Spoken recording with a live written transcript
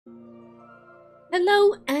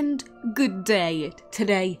Hello and good day.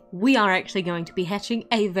 Today we are actually going to be hatching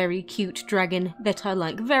a very cute dragon that I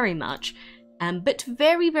like very much. But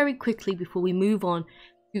very quickly before we move on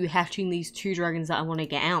to hatching these two dragons that I want to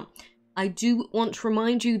get out, I do want to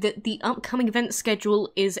remind you that the upcoming event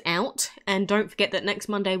schedule is out, and don't forget that next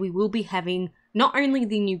Monday we will be having not only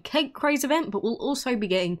the new Cake Craze event, but we'll also be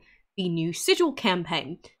getting the new sigil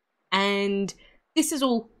campaign. And this is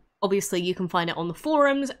all, obviously you can find it on the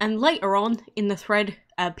forums, and later on in the thread,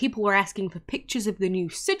 people were asking for pictures of the new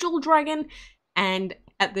sigil dragon, and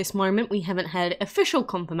at this moment we haven't had official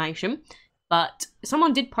confirmation, but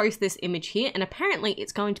someone did post this image here, and apparently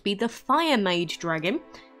it's going to be the FIRE MAGE DRAGON,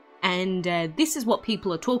 and this is what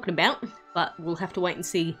people are talking about, but we'll have to wait and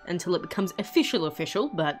see until it becomes official,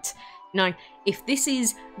 but you know, if this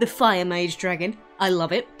is the FIRE MAGE DRAGON, I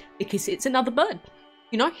love it, because it's another bird.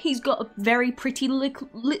 You know, he's got a very pretty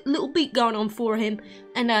little beak going on for him,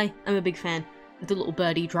 and I am a big fan of the little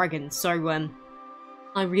birdie dragon, so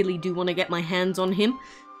I really do want to get my hands on him.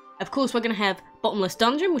 Of course, we're going to have Bottomless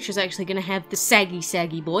Dungeon, which is actually going to have the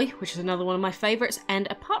saggy boy, which is another one of my favourites, and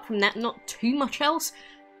apart from that, not too much else,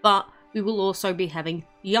 but we will also be having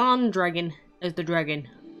Yarn Dragon as the dragon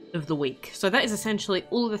of the week. So that is essentially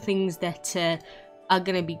all of the things that are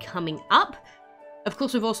going to be coming up. Of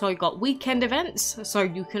course, we've also got weekend events, so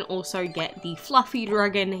you can also get the Fluffy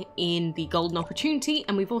Dragon in the Golden Opportunity,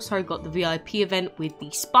 and we've also got the VIP event with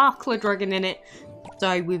the Sparkler Dragon in it,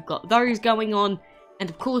 so we've got those going on.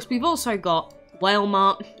 And of course, we've also got Whale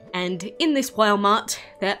Mart, and in this Whale Mart,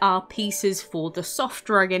 there are pieces for the Soft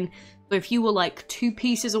Dragon, so if you were like 2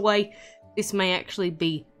 pieces away, this may actually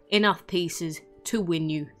be enough pieces to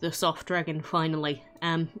win you the Soft Dragon finally.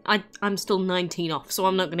 I'm still 19 off, so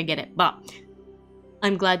I'm not going to get it, but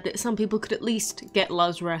I'm glad that some people could at least get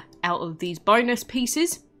Luzra out of these bonus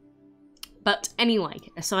pieces. But anyway,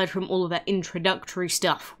 aside from all of that introductory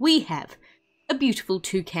stuff, we have a beautiful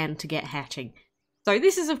toucan to get hatching. So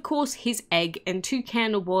this is of course his egg, and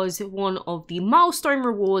toucan was one of the milestone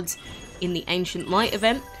rewards in the Ancient Light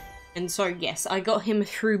event. And so yes, I got him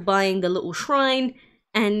through buying the little shrine,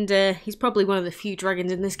 and he's probably one of the few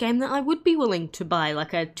dragons in this game that I would be willing to buy,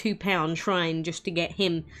 like a £2 shrine just to get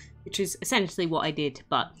him, which is essentially what I did.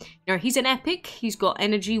 But you know, he's an epic, he's got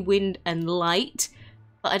energy, wind and light,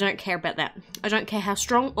 but I don't care about that. I don't care how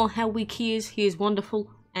strong or how weak he is wonderful,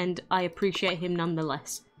 and I appreciate him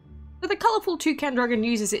nonetheless. So the colourful toucan dragon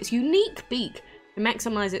uses its unique beak to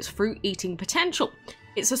maximise its fruit eating potential.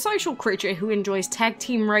 It's a social creature who enjoys tag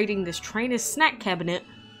team raiding this trainer's snack cabinet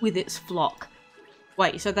with its flock.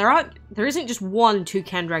 Wait, so there isn't just one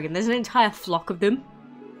toucan dragon, there's an entire flock of them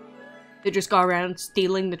that just go around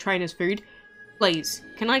stealing the trainer's food? Please,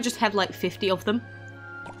 can I just have like 50 of them?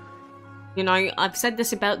 You know, I've said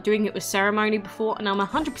this about doing it with ceremony before, and I'm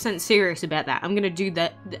 100% serious about that. I'm gonna do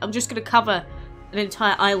that. I'm just gonna cover an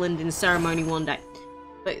entire island in ceremony one day.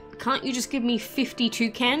 But can't you just give me 50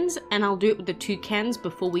 toucans, and I'll do it with the toucans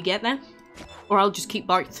before we get there? Or I'll just keep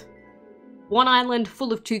both. One island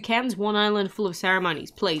full of toucans, one island full of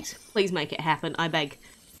ceremonies. Please. Please make it happen, I beg.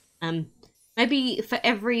 Maybe for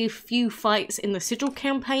every few fights in the sigil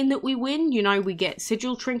campaign that we win, you know, we get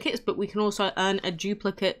sigil trinkets, but we can also earn a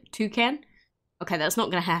duplicate toucan. Okay, that's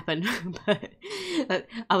not going to happen, but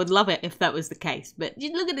I would love it if that was the case. But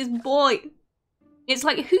look at this boy. It's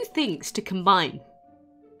like, who thinks to combine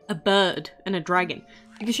a bird and a dragon?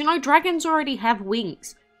 Because, you know, dragons already have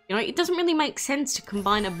wings. You know, it doesn't really make sense to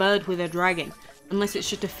combine a bird with a dragon, unless it's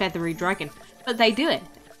just a feathery dragon. But they do it,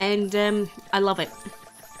 and I love it.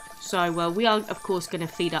 So we are of course going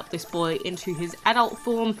to feed up this boy into his adult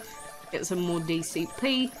form, get some more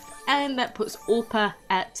DCP, and that puts Orpa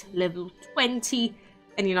at level 20.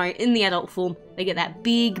 And you know, in the adult form, they get that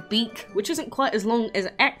big beak, which isn't quite as long as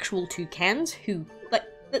actual toucans, who, like,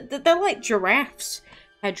 they're like giraffes.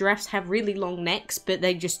 How giraffes have really long necks, but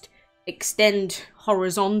they just extend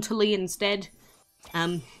horizontally instead.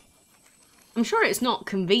 I'm sure it's not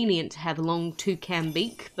convenient to have a long toucan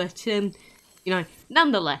beak, but you know,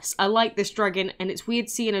 nonetheless, I like this dragon, and it's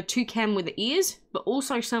weird seeing a toucan with ears, but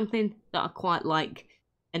also something that I quite like,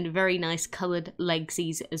 and very nice coloured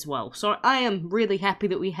legsies as well. So I am really happy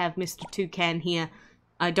that we have Mr. Toucan here.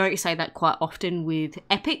 I don't say that quite often with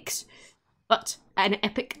epics, but an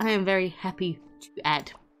epic I am very happy to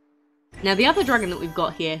add. Now the other dragon that we've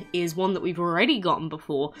got here is one that we've already gotten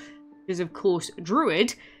before, is of course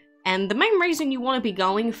Druid, and the main reason you want to be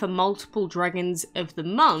going for multiple dragons of the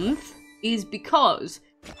month is because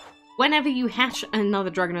whenever you hatch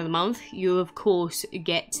another dragon of the month, you of course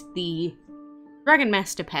get the Dragon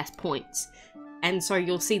Master Pass points. And so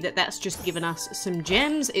you'll see that that's just given us some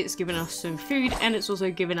gems, it's given us some food, and it's also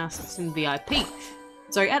given us some VIP.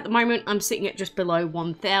 So at the moment, I'm sitting at just below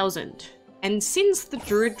 1,000. And since the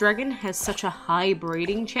Druid Dragon has such a high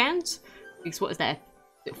breeding chance, because what is that,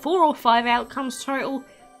 4 or 5 outcomes total,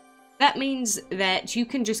 that means that you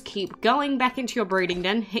can just keep going back into your breeding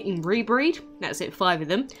den, hitting rebreed, that's it, 5 of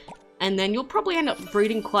them, and then you'll probably end up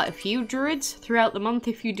breeding quite a few druids throughout the month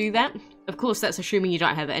if you do that. Of course, that's assuming you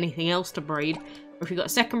don't have anything else to breed. Or if you've got a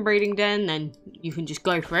second breeding den, then you can just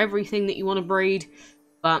go for everything that you want to breed.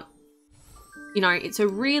 But, you know, it's a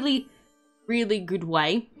really, really good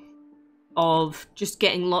way of just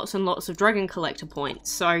getting lots and lots of dragon collector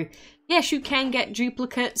points. So, yes, you can get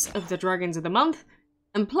duplicates of the dragons of the month.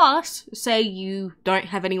 And plus, say you don't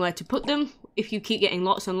have anywhere to put them, if you keep getting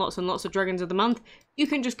lots and lots and lots of dragons of the month, you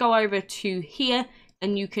can just go over to here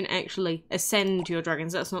and you can actually ascend your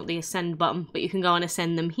dragons. That's not the ascend button, but you can go and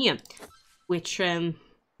ascend them here, which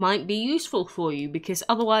might be useful for you, because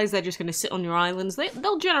otherwise they're just going to sit on your islands.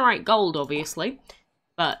 They'll generate gold, obviously,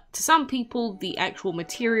 but to some people, the actual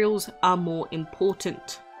materials are more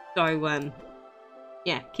important. So,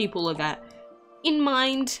 yeah, keep all of that in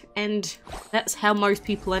mind, and that's how most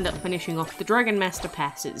people end up finishing off the Dragon Master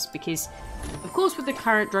Passes, because, of course, with the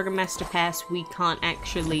current Dragon Master Pass, we can't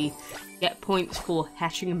actually get points for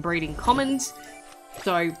hatching and breeding commons,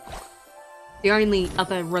 so the only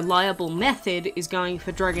other reliable method is going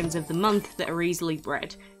for dragons of the month that are easily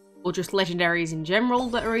bred, or just legendaries in general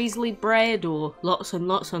that are easily bred, or lots and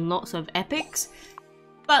lots and lots of epics.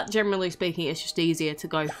 But generally speaking, it's just easier to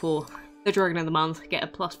go for the dragon of the month, get a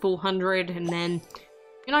plus 400, and then,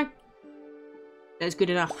 you know, that's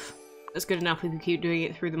good enough. That's good enough if you keep doing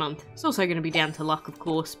it through the month. It's also going to be down to luck, of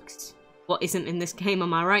course, because what isn't in this game,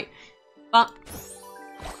 am I right? But,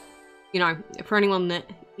 you know, for anyone that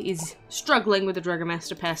is struggling with the Dragon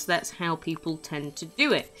Master Pass, that's how people tend to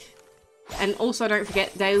do it. And also don't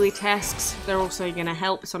forget daily tasks, they're also going to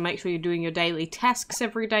help, so make sure you're doing your daily tasks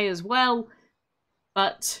every day as well.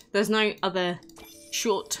 But there's no other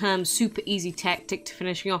short-term super easy tactic to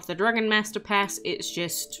finishing off the Dragon Master Pass, it's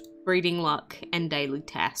just breeding luck and daily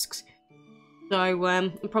tasks. So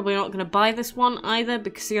I'm probably not going to buy this one either,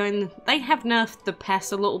 because they have nerfed the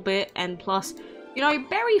pass a little bit, and plus, you know,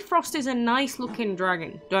 Berry Frost is a nice looking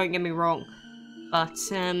dragon, don't get me wrong, but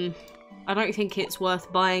I don't think it's worth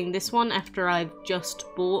buying this one after I've just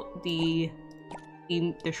bought the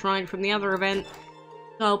shrine from the other event.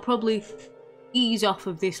 So I'll probably ease off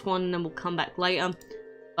of this one and then we'll come back later.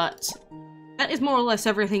 But that is more or less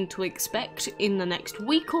everything to expect in the next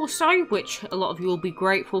week or so, which a lot of you will be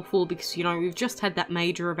grateful for, because, you know, we've just had that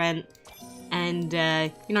major event, and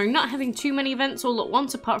you know, not having too many events all at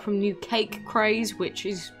once apart from new cake craze, which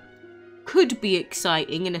could be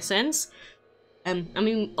exciting in a sense. I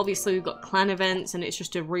mean, obviously we've got clan events and it's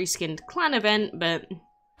just a reskinned clan event, but,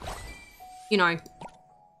 you know,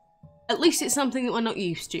 at least it's something that we're not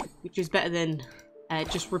used to, which is better than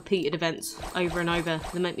just repeated events over and over.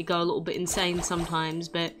 They make me go a little bit insane sometimes,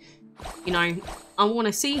 but, you know, I want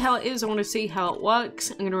to see how it is, I want to see how it works.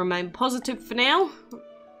 I'm going to remain positive for now,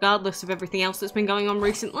 regardless of everything else that's been going on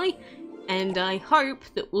recently, and I hope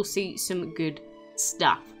that we'll see some good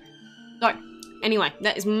stuff. So, anyway,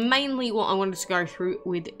 that is mainly what I wanted to go through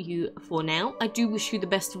with you for now. I do wish you the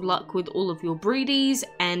best of luck with all of your breedies,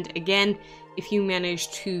 and again, if you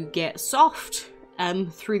manage to get soft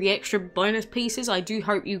through the extra bonus pieces, I do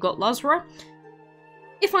hope you got Luzra.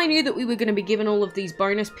 If I knew that we were going to be given all of these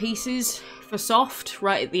bonus pieces for soft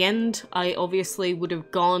right at the end, I obviously would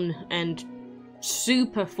have gone and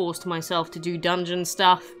super forced myself to do dungeon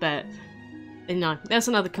stuff, but no, that's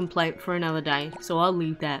another complaint for another day, so I'll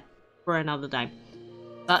leave that for another day.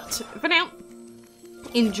 But for now,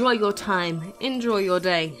 enjoy your time, enjoy your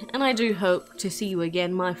day, and I do hope to see you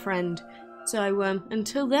again, my friend. So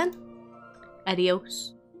until then,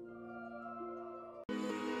 adios.